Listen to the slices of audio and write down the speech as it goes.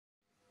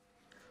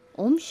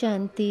Om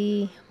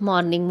Shanti,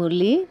 Morning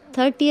Murli,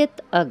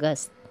 30th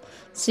August.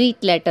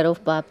 Sweet letter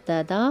of Bap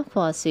Dada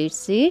for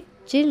sweet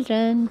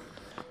children.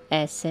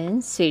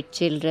 Essence, sweet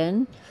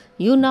children,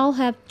 you now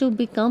have to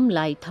become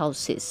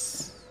lighthouses.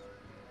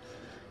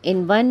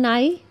 In one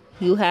eye,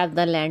 you have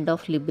the land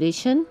of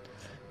liberation,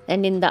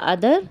 and in the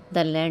other,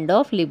 the land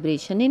of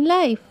liberation in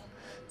life.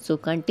 So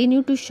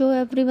continue to show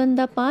everyone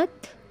the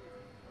path.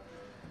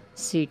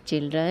 Sweet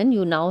children,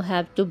 you now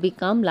have to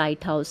become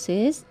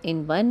lighthouses. In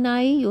one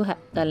eye, you have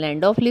the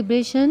land of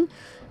liberation,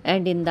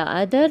 and in the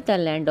other, the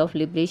land of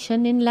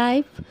liberation in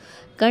life.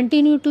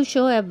 Continue to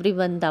show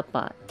everyone the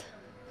path.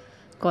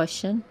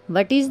 Question: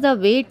 what is the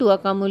way to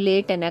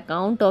accumulate an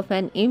account of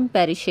an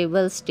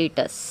imperishable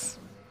status?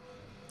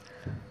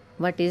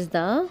 What is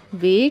the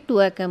way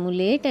to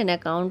accumulate an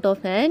account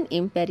of an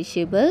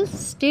imperishable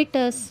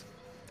status?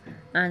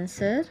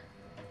 Answer: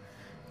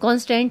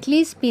 constantly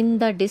spin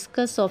the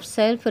discus of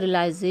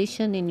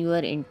self-realization in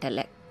your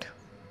intellect.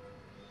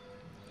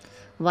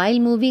 While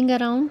moving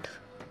around,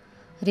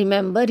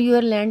 remember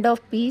your land of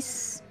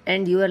peace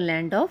and your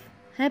land of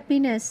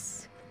happiness.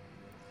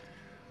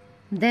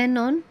 Then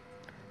on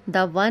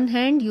the one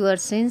hand, your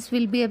sins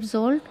will be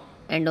absolved,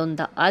 and on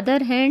the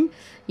other hand,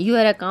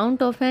 your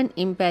account of an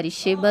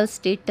imperishable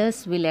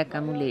status will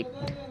accumulate.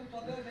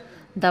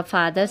 The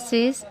father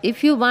says,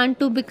 if you want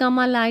to become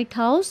a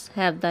lighthouse,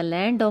 have the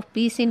land of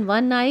peace in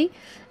one eye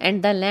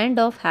and the land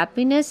of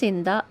happiness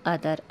in the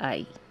other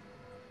eye.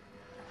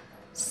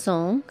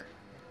 Song: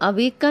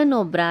 awaken,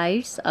 O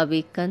brides,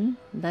 awaken,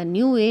 the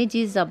new age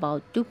is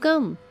about to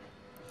come.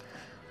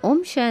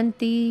 Om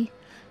Shanti,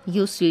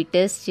 you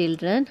sweetest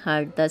children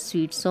heard the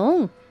sweet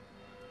song.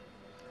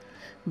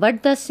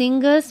 But the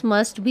singers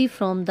must be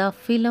from the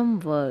film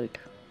world.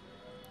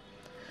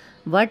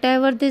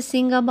 Whatever they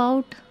sing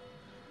about,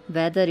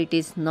 whether it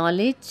is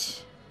knowledge,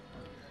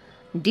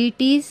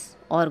 deities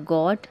or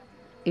God,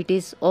 it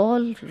is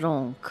all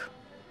wrong.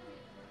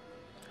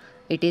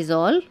 It is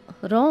all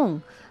wrong.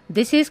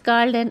 This is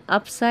called an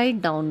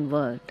upside down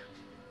word.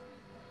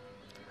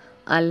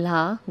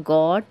 Allah,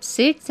 God,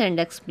 sits and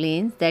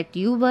explains that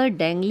you were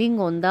dangling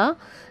on the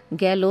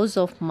gallows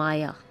of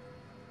Maya.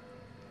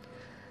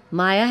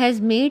 Maya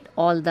has made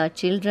all the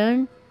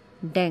children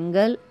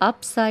dangle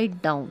upside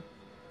down.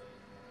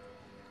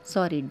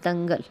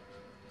 Dangle.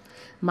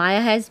 Maya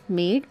has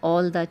made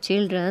all the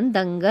children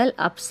dangle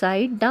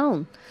upside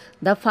down.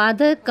 The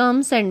father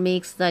comes and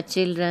makes the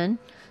children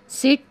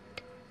sit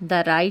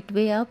the right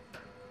way up.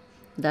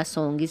 The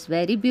song is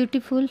very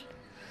beautiful.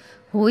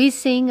 Who is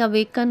saying,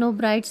 awaken, O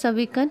brides,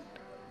 awaken?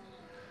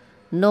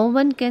 No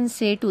one can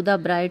say to the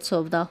brides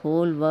of the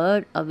whole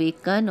world,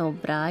 awaken, O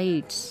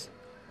brides.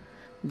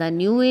 The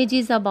new age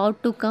is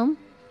about to come.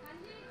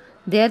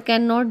 There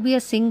cannot be a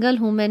single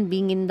human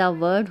being in the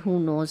world who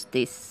knows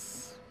this.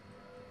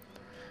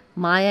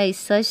 Maya is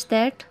such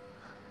that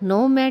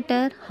no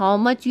matter how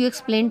much you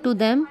explain to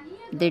them,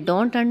 they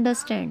don't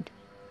understand.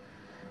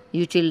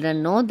 You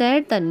children know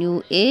that the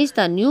new age,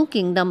 the new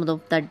kingdom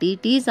of the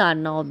deities are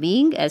now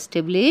being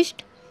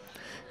established.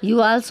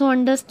 You also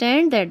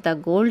understand that the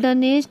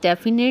golden age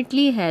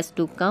definitely has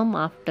to come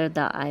after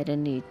the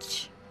iron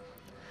age.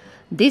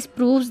 This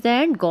proves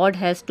that God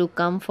has to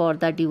come for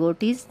the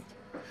devotees.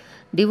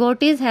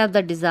 Devotees have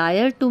the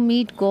desire to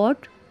meet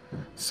God,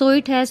 so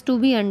it has to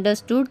be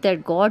understood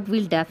that God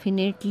will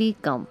definitely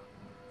come.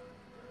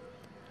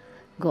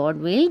 God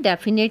will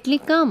definitely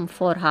come.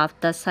 For half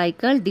the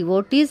cycle,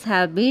 devotees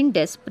have been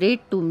desperate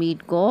to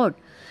meet God,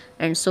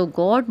 and so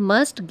God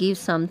must give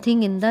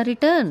something in the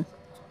return.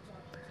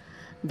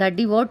 The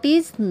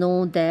devotees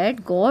know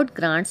that God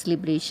grants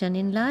liberation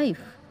in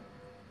life.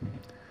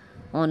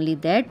 Only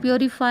that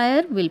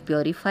purifier will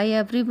purify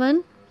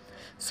everyone.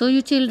 So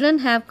you children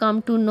have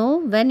come to know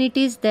when it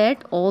is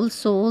that all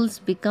souls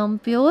become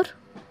pure.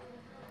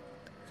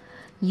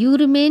 You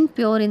remain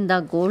pure in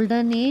the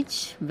golden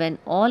age when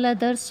all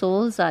other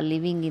souls are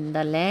living in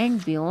the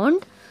land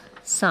beyond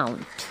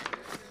sound.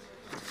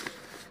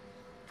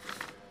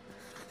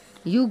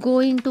 You go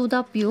into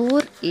the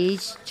pure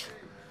age.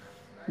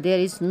 There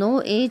is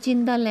no age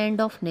in the land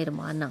of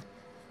nirvana.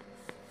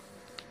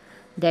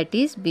 That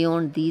is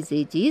beyond these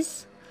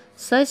ages.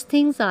 Such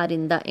things are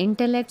in the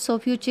intellects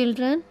of you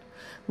children.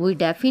 We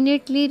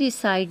definitely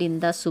reside in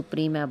the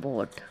supreme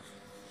abode.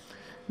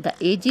 The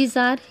ages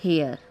are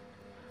here.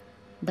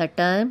 The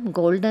term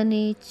golden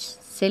age,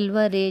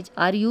 silver age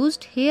are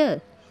used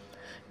here.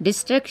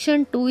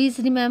 Destruction too is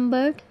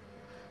remembered.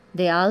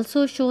 They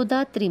also show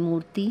the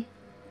Trimurti,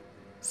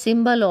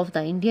 symbol of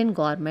the Indian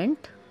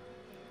government.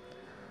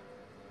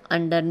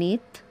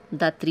 Underneath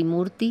the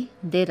Trimurti,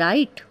 they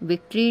write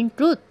victory in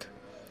truth.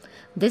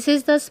 This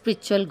is the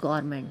spiritual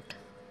government.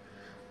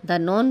 The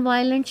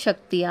non-violent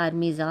Shakti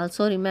army is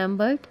also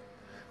remembered,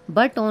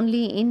 but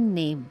only in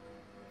name.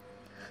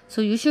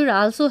 So you should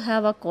also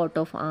have a coat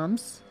of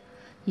arms.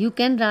 You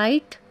can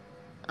write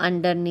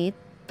underneath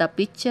the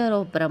picture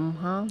of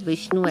Brahma,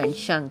 Vishnu and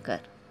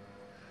Shankar.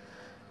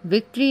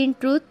 Victory in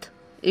truth,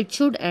 it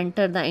should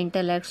enter the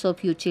intellects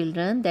of you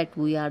children that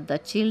we are the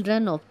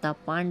children of the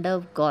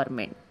Pandav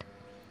government.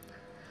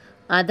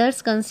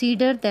 Others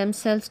consider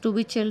themselves to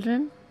be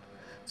children.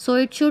 So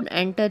it should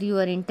enter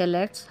your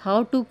intellects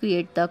how to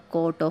create the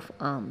coat of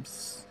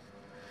arms.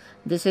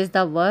 This is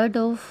the word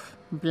of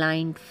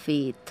blind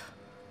faith.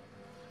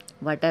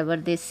 Whatever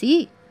they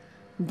see,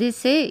 they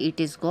say it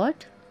is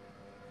God.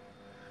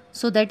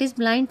 So that is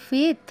blind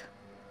faith,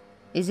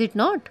 is it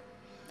not?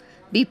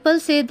 People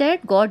say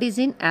that God is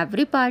in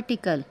every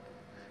particle.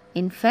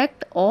 In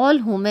fact, all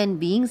human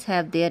beings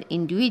have their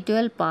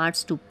individual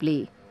parts to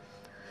play.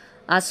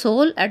 A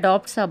soul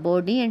adopts a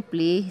body and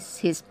plays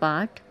his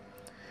part.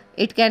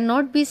 It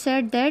cannot be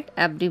said that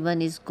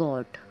everyone is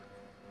God.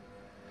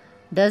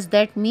 Does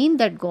that mean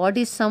that God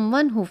is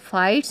someone who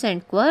fights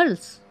and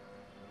quarrels?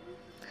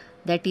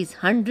 That is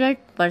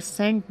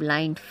 100%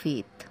 blind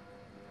faith.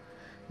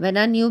 When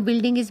a new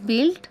building is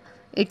built,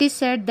 it is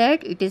said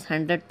that it is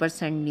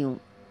 100% new.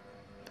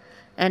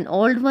 An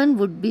old one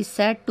would be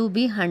said to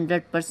be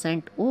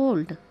 100%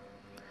 old.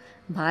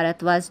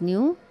 Bharat was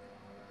new,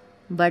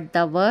 but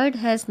the word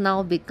has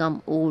now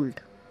become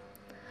old.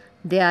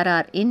 There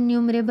are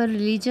innumerable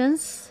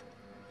religions.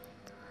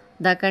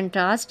 The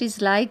contrast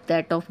is like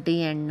that of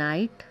day and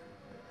night.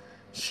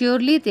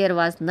 Surely there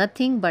was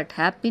nothing but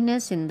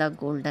happiness in the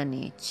golden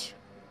age,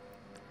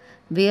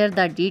 where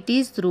the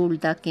deities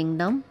ruled the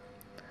kingdom.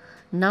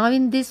 Now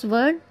in this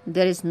world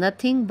there is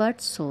nothing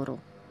but sorrow.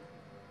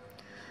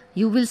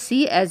 You will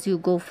see as you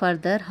go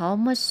further how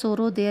much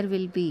sorrow there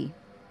will be.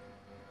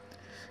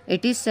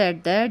 It is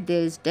said that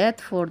there is death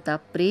for the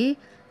prey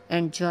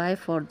and joy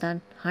for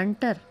the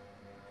hunter.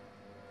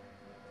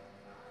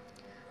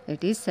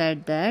 It is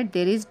said that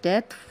there is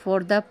death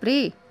for the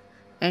prey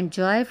and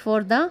joy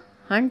for the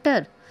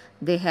hunter.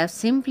 They have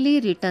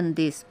simply written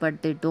this,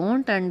 but they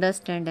don't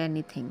understand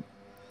anything.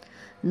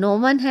 No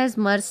one has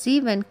mercy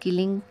when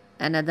killing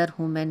another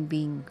human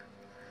being.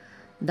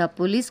 The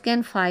police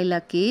can file a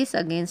case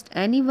against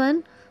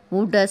anyone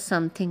who does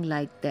something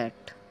like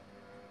that.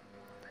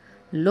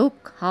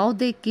 Look how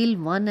they kill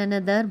one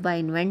another by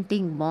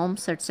inventing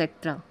bombs,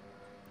 etc.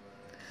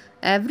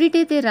 Every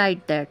day they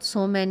write that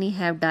so many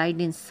have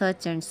died in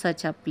such and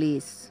such a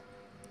place.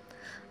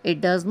 It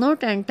does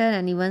not enter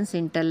anyone's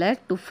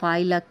intellect to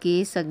file a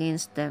case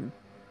against them.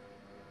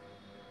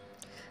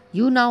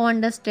 You now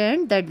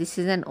understand that this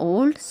is an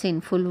old,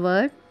 sinful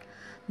word.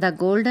 The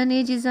golden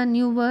age is a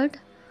new word.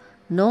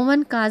 No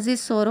one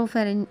causes sorrow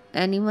for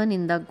anyone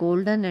in the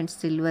golden and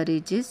silver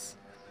ages.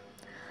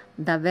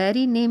 The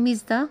very name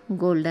is the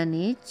golden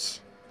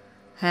age,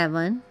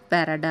 heaven,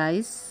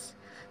 paradise.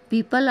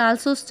 People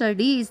also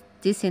study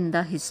this in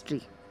the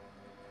history.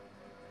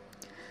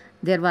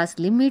 There was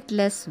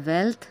limitless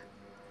wealth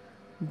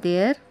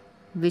there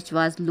which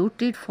was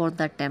looted for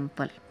the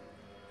temple.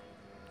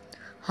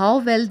 How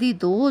wealthy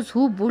those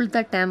who built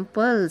the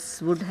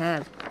temples would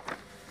have.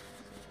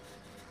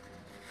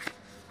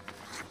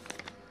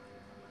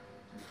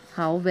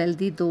 How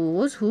wealthy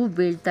those who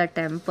built the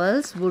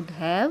temples would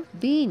have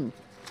been.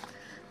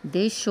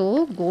 They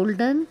show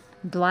golden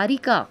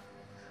Dwarika.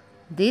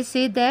 They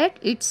say that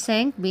it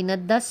sank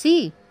beneath the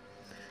sea.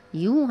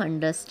 You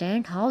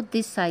understand how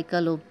this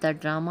cycle of the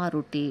drama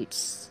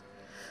rotates.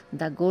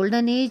 The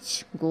golden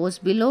age goes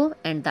below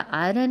and the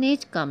iron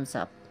age comes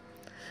up.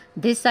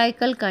 This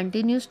cycle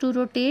continues to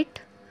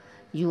rotate.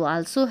 You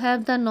also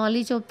have the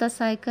knowledge of the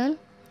cycle.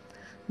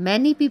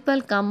 Many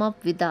people come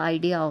up with the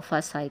idea of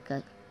a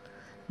cycle,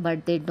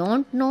 but they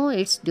don't know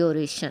its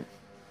duration.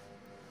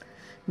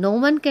 No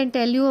one can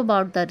tell you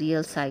about the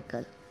real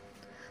cycle.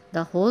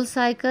 The whole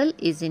cycle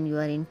is in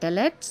your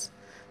intellects.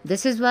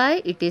 This is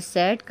why it is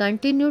said,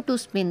 continue to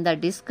spin the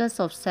discus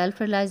of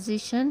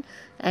self-realization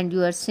and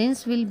your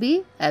sins will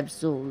be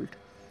absolved.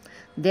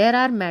 There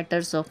are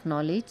matters of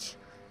knowledge.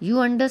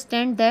 You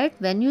understand that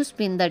when you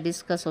spin the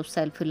discus of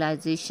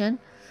self-realization,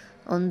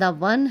 on the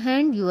one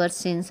hand your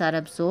sins are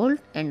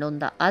absolved and on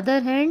the other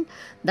hand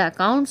the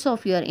accounts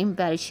of your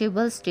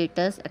imperishable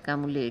status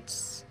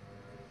accumulates.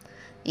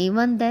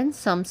 Even then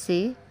some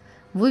say,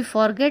 we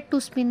forget to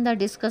spin the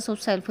discus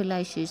of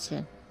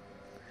self-realization.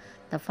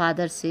 The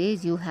Father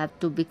says you have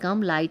to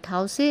become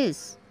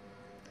lighthouses.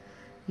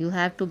 You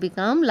have to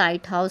become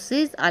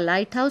lighthouses. A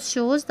lighthouse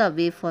shows the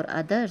way for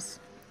others.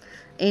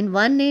 In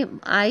one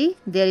eye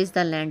there is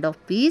the land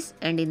of peace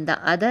and in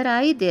the other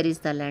eye there is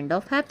the land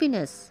of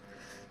happiness.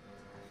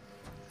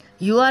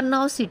 You are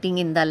now sitting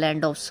in the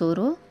land of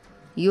sorrow.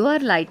 You are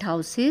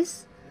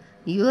lighthouses.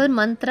 Your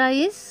mantra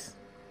is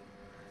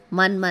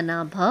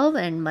Manmana Bhav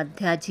and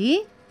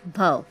Madhyaji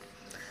Bhav,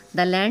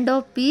 the land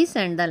of peace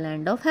and the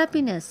land of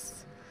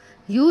happiness.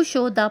 You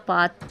show the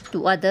path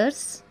to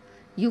others.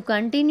 You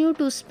continue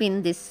to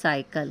spin this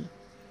cycle.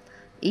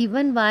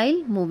 Even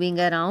while moving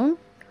around,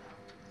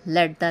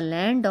 let the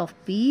land of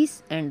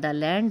peace and the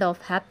land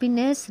of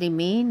happiness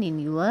remain in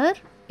your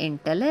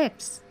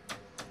intellects.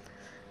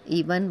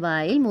 Even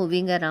while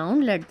moving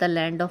around, let the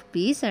land of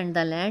peace and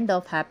the land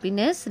of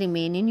happiness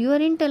remain in your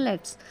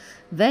intellects.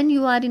 When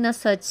you are in a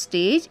such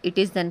stage, it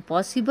is then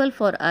possible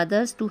for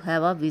others to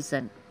have a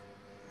vision.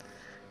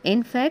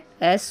 In fact,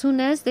 as soon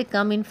as they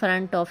come in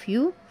front of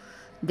you,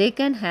 they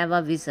can have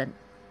a vision.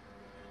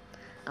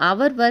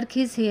 Our work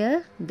is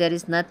here. There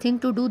is nothing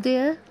to do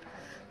there.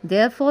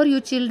 Therefore, you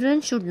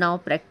children should now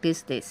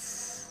practice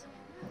this.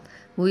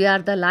 We are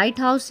the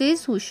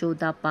lighthouses who show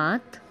the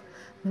path.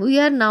 We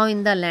are now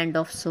in the land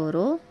of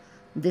sorrow.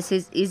 This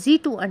is easy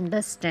to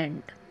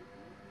understand.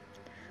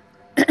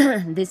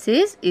 This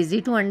is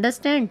easy to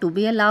understand. To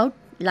be a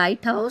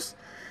lighthouse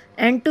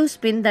and to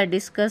spin the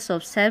discus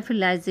of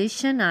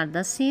self-realization are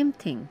the same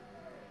thing.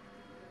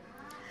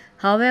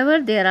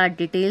 However, there are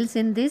details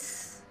in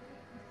this.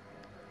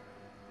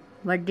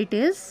 What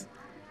details?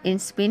 In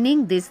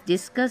spinning this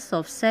discus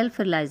of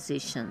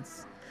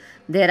self-realizations,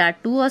 there are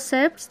two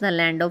concepts, the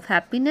land of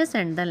happiness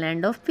and the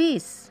land of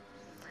peace.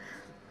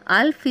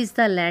 Alf is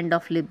the land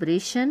of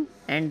liberation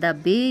and the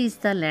Bay is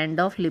the land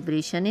of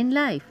liberation in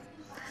life.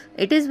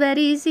 It is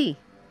very easy.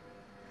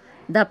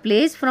 The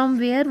place from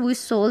where we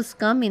souls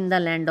come in the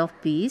land of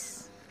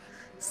peace.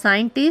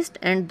 Scientists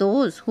and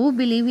those who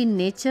believe in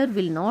nature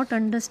will not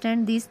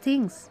understand these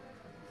things.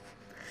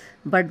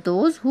 But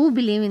those who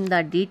believe in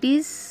the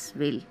deities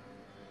will.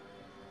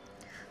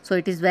 So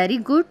it is very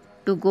good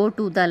to go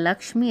to the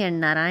Lakshmi and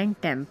Narayan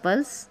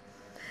temples.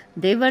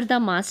 They were the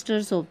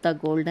masters of the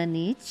golden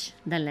age,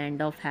 the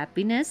land of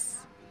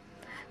happiness.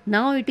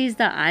 Now it is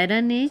the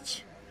iron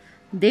age.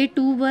 They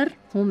too were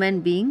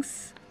human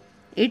beings.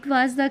 It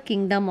was the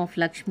kingdom of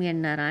Lakshmi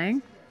and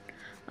Narayan.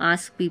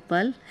 Ask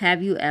people,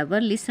 have you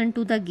ever listened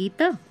to the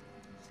Gita?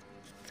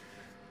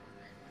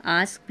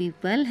 Ask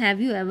people,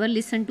 have you ever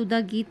listened to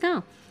the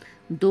Gita?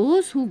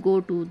 Those who go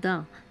to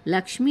the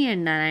Lakshmi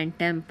and Narayan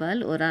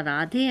temple or a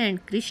Radhe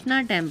and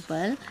Krishna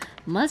temple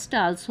must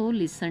also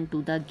listen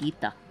to the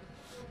Gita.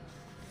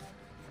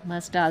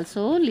 Must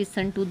also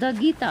listen to the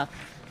Gita.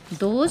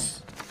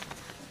 Those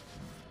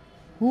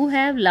who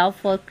have love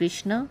for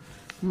Krishna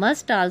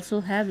must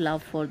also have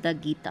love for the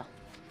Gita.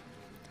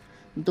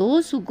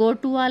 Those who go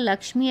to a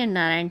Lakshmi and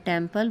Narayan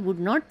temple would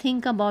not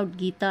think about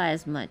Gita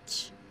as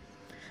much.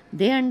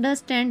 They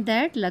understand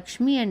that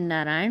Lakshmi and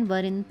Narayan were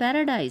in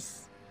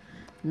paradise.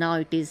 Now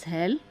it is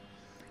hell.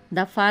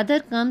 The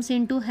Father comes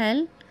into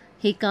hell.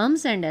 He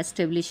comes and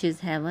establishes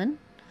heaven.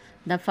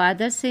 The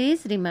Father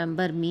says,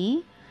 remember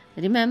me,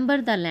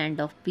 remember the land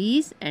of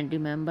peace and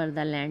remember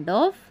the land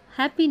of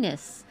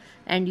happiness,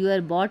 and your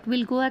boat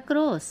will go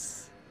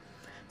across.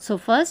 So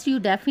first you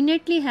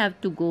definitely have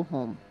to go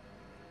home.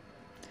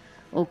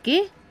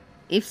 Okay?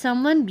 If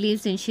someone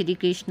believes in Shri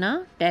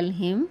Krishna, tell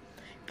him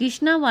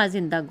Krishna was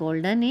in the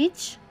golden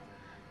age.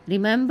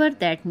 Remember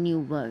that new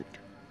word.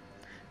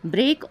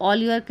 Break all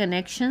your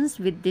connections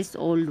with this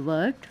old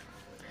word.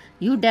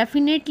 You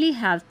definitely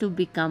have to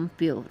become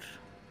pure.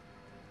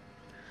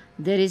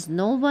 There is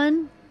no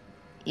one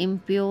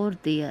impure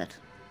there.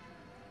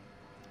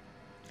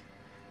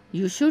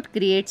 You should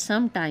create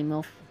some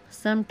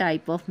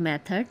type of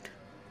method.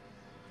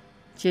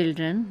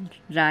 Children,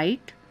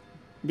 right?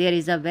 There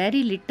is a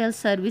very little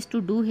service to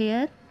do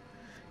here.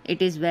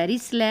 It is very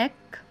slack.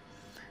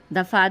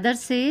 The Father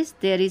says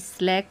there is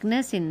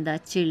slackness in the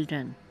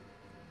children.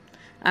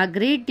 A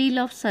great deal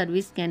of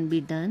service can be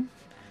done.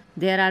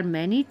 There are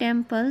many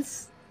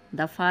temples.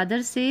 The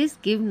Father says,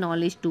 give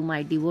knowledge to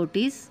my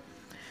devotees.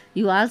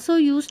 You also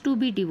used to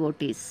be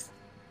devotees.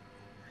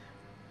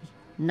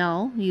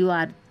 Now you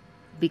are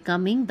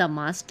becoming the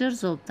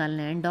masters of the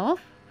land of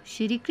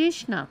Shri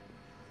Krishna.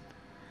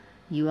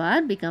 You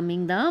are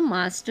becoming the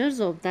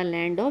masters of the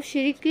land of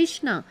Shri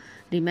Krishna.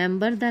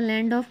 Remember the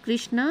land of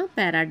Krishna,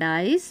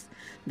 paradise.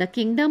 The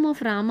kingdom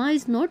of Rama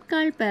is not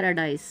called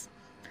paradise.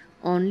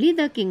 Only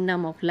the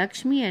kingdom of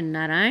Lakshmi and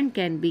Narayan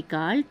can be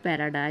called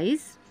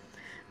paradise.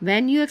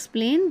 When you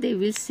explain, they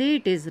will say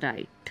it is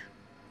right.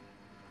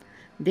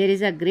 There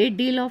is a great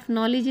deal of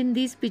knowledge in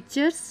these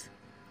pictures.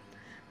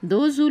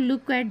 Those who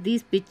look at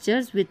these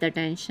pictures with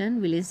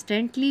attention will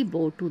instantly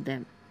bow to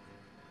them.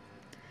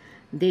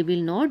 They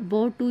will not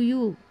bow to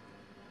you,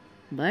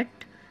 but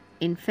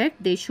in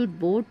fact they should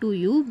bow to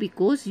you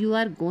because you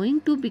are going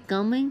to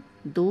becoming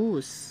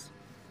those.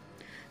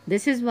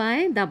 This is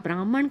why the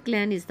Brahman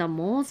clan is the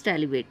most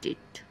elevated.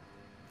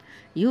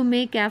 You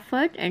make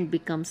effort and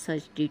become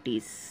such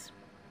deities.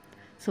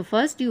 So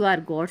first you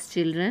are God's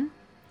children.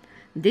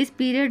 This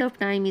period of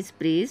time is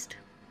praised.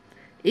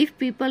 If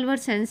people were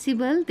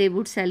sensible, they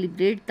would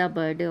celebrate the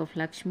birthday of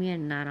Lakshmi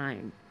and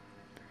Narayan.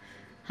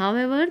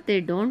 However,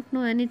 they don't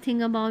know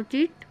anything about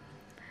it.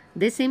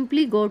 They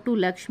simply go to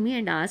Lakshmi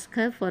and ask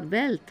her for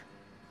wealth.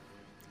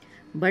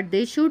 But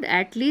they should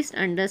at least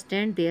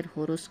understand their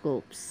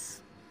horoscopes.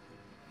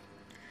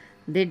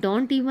 They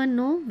don't even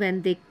know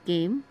when they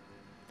came.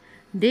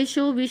 They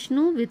show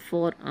Vishnu with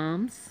 4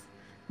 arms.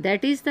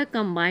 That is the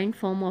combined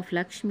form of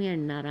Lakshmi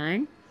and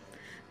Narayan.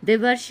 They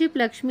worship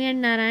Lakshmi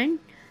and Narayan,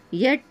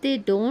 yet they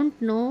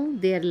don't know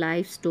their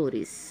life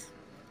stories.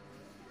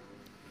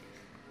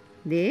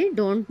 They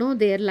don't know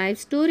their life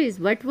stories.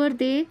 What were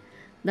they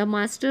the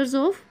masters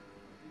of?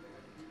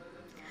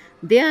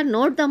 They are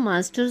not the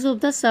masters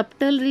of the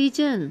subtle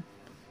region.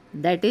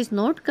 That is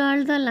not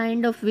called the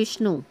land of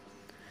Vishnu.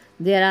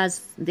 There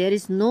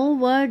is no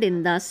word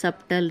in the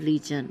subtle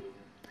region.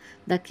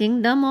 The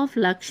kingdom of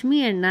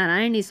Lakshmi and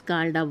Narayan is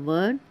called a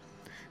word.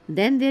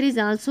 Then there is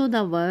also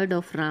the word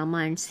of Rama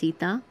and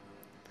Sita.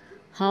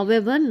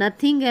 However,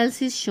 nothing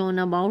else is shown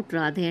about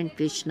Radha and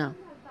Krishna.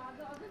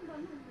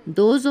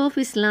 Those of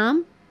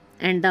Islam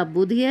and the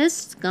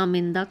Buddhists come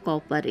in the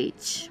Copper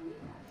Age.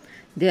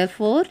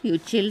 Therefore, you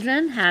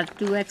children have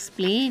to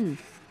explain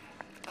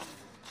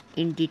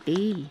in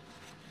detail.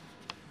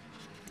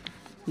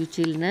 You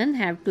children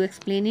have to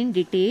explain in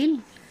detail.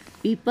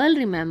 People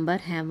remember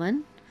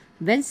heaven.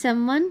 When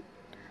someone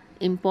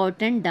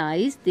important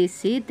dies, they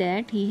say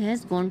that he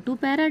has gone to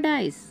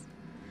paradise.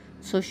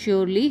 So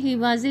surely he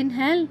was in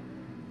hell.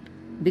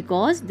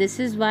 Because this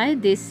is why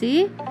they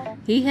say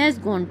he has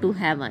gone to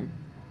heaven.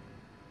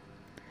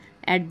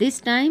 At this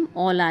time,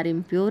 all are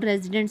impure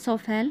residents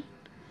of hell.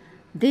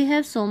 They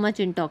have so much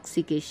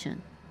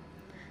intoxication.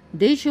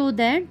 They show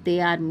that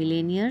they are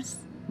millionaires,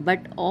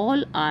 but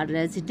all are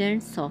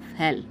residents of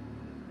hell.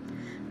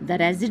 The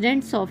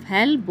residents of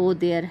hell bow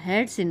their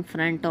heads in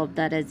front of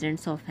the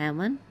residents of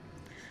heaven.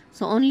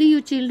 So only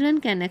you children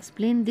can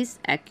explain this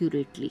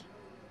accurately.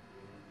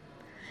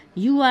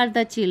 You are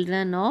the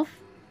children of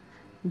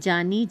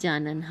Jani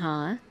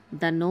Jananhar,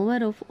 the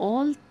knower of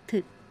all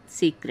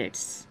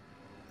secrets.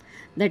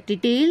 The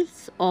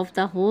details of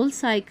the whole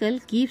cycle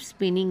keep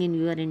spinning in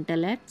your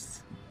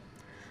intellects.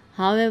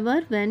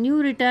 However, when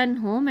you return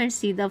home and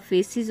see the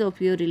faces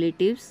of your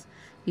relatives,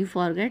 you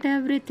forget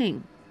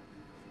everything.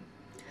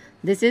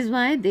 This is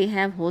why they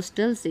have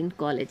hostels in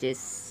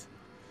colleges.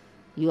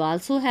 You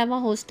also have a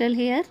hostel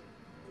here.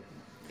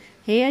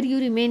 Here you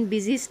remain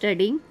busy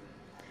studying.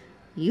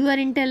 Your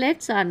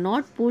intellects are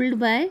not pulled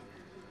by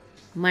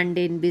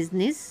mundane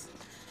business.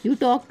 You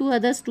talk to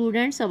other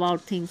students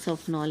about things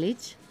of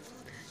knowledge.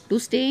 To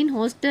stay in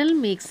hostel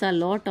makes a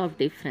lot of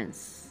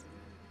difference.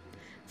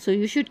 So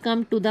you should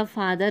come to the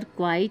Father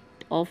quite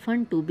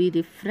often to be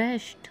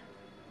refreshed.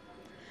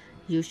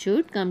 You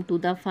should come to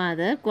the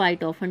Father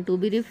quite often to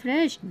be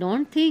refreshed.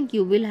 Don't think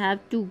you will have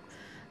to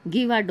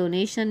give a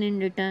donation in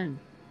return.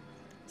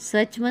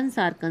 Such ones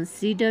are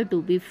considered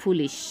to be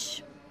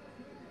foolish.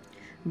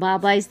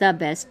 Baba is the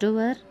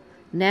bestower.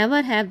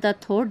 Never have the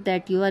thought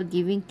that you are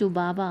giving to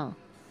Baba.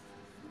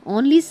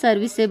 Only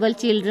serviceable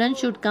children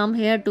should come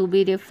here to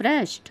be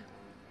refreshed.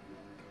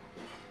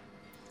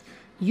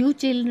 You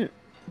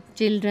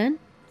children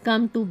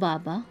come to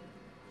Baba.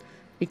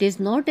 It is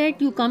not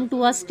that you come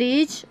to a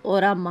stage or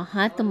a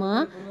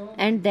Mahatma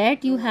and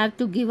that you have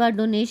to give a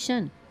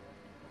donation.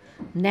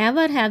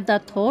 Never have the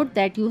thought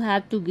that you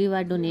have to give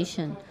a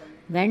donation.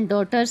 When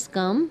daughters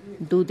come,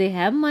 do they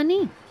have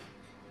money?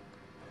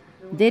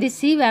 They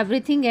receive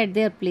everything at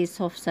their place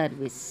of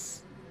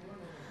service.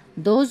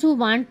 Those who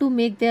want to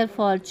make their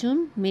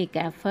fortune make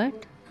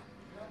effort.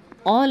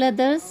 All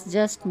others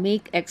just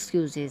make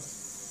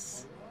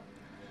excuses.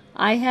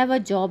 I have a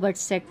job,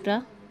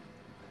 etc.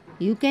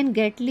 You can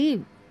get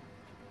leave.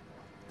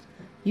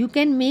 You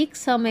can make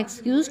some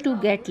excuse to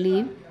get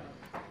leave.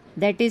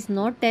 That is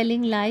not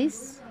telling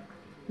lies.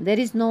 There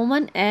is no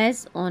one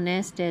as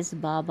honest as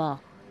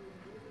Baba.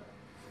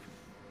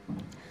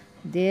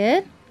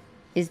 There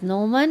is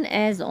no one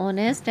as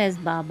honest as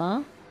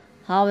Baba.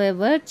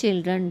 However,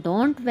 children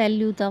don't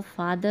value the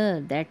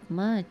Father that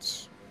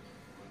much.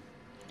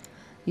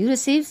 You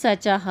receive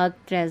such a hug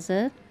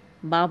treasure.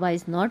 Baba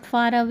is not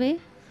far away.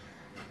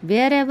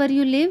 Wherever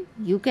you live,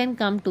 you can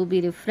come to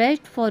be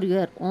refreshed for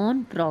your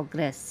own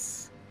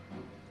progress.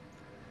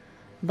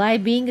 By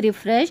being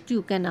refreshed,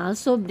 you can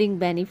also bring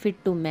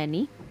benefit to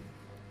many.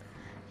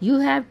 You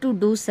have to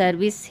do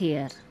service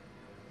here.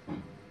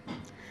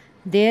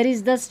 There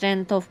is the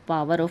strength of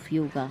power of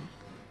yoga,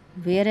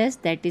 whereas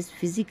that is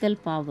physical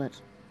power.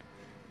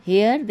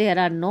 Here there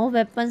are no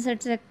weapons,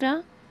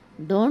 etc.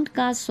 Don't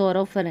cause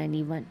sorrow for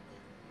anyone.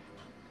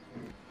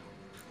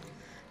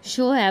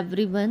 Show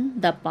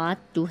everyone the path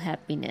to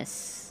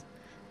happiness.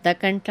 The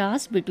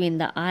contrast between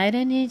the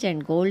Iron Age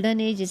and Golden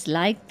Age is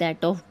like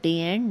that of day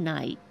and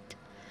night.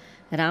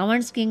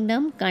 Ravan's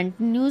kingdom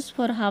continues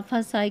for half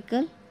a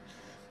cycle.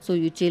 So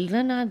you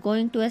children are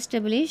going to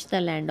establish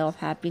the land of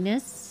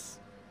happiness.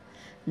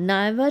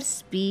 Never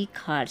speak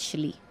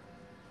harshly.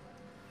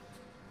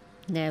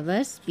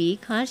 Never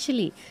speak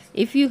harshly.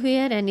 If you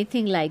hear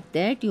anything like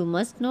that, you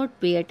must not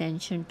pay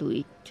attention to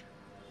it.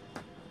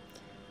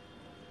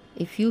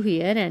 If you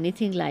hear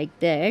anything like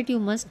that, you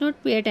must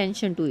not pay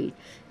attention to it.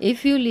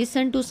 If you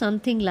listen to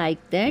something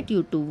like that,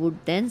 you too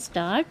would then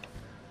start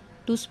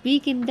to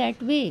speak in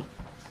that way.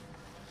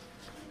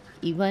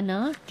 Even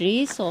a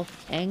trace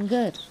of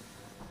anger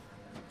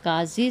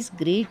causes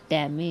great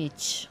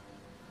damage.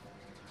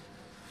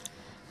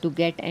 To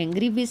get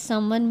angry with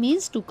someone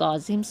means to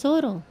cause him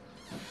sorrow.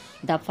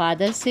 The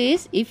Father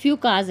says, if you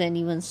cause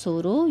anyone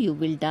sorrow, you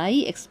will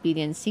die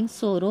experiencing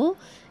sorrow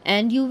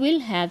and you will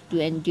have to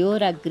endure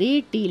a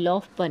great deal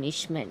of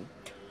punishment.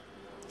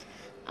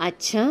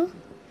 Acha,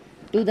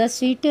 to the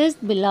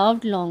sweetest,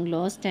 beloved, long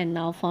lost and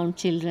now found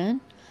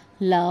children,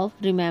 love,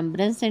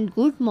 remembrance and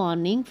good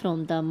morning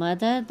from the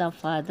mother, the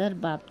father,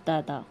 Bap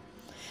Dada.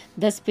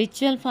 The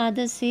spiritual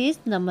father says,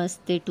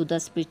 Namaste to the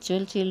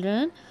spiritual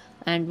children.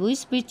 And we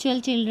spiritual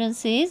children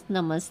says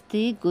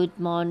Namaste, good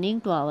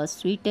morning to our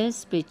sweetest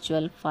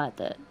spiritual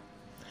father.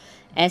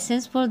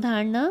 Essence for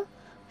dharana: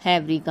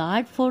 have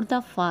regard for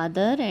the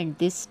father and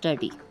this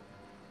study.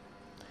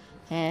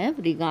 Have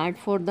regard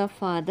for the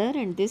father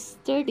and this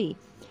study.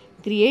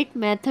 Create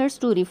methods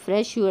to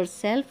refresh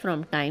yourself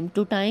from time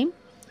to time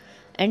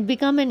and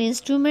become an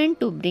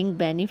instrument to bring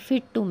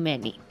benefit to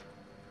many.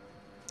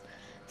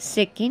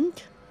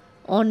 Second,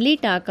 only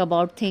talk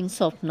about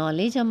things of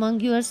knowledge among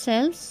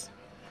yourselves.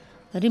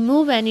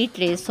 Remove any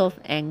trace of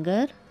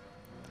anger.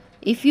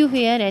 If you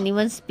hear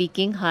anyone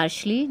speaking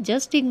harshly,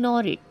 just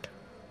ignore it.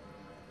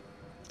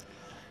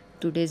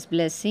 Today's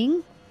blessing: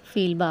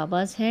 feel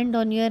Baba's hand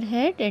on your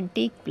head and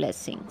take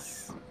blessings.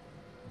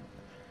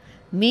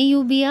 May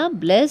you be a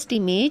blessed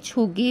image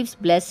who gives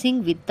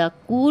blessing with the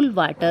cool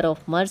water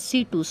of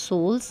mercy to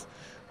souls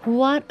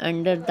who are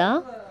under the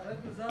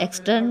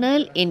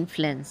external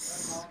influence.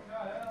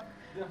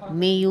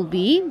 May you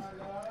be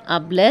a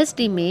blessed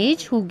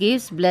image who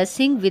gives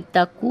blessing with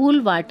the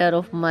cool water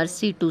of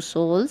mercy to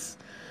souls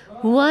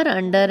who are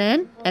under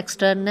an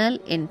external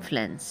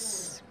influence.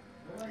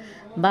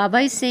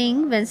 Baba is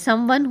saying, when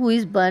someone who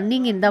is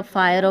burning in the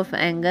fire of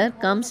anger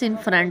comes in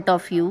front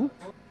of you,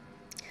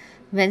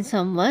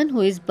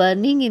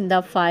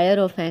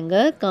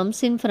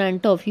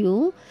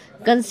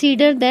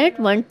 consider that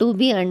one to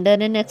be under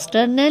an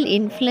external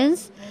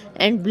influence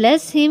and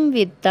bless him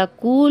with the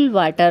cool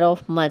water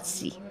of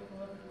mercy.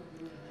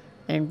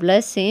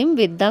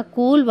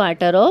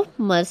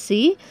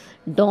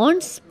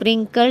 Don't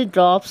sprinkle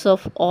drops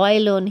of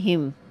oil on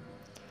him.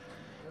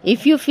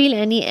 If you feel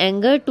any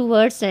anger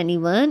towards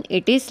anyone,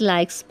 it is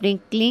like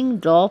sprinkling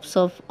drops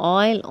of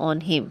oil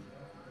on him.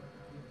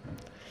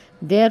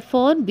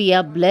 Therefore, be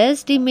a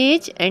blessed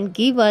image and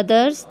give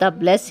others the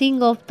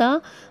blessing of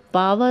the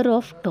power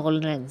of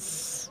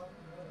tolerance.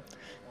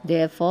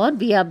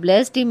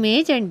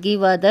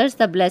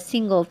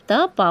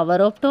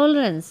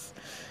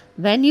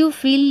 When you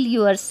fill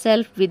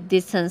yourself with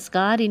this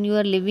sanskar in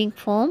your living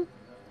form,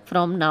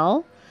 from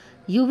now,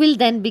 you will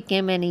then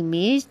become an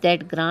image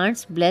that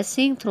grants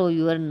blessing through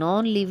your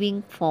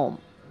non-living form.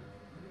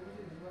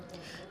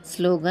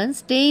 Slogan: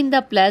 stay in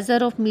the pleasure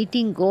of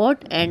meeting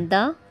God and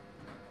the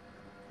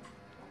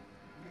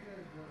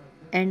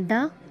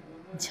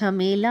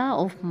jhamela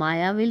of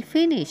Maya will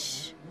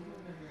finish.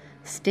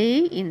 Stay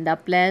in the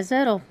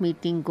pleasure of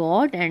meeting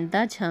God and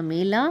the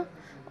jhamela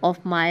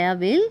of Maya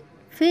will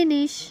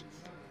finish.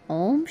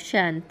 Om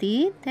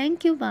Shanti.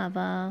 Thank you,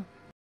 Baba.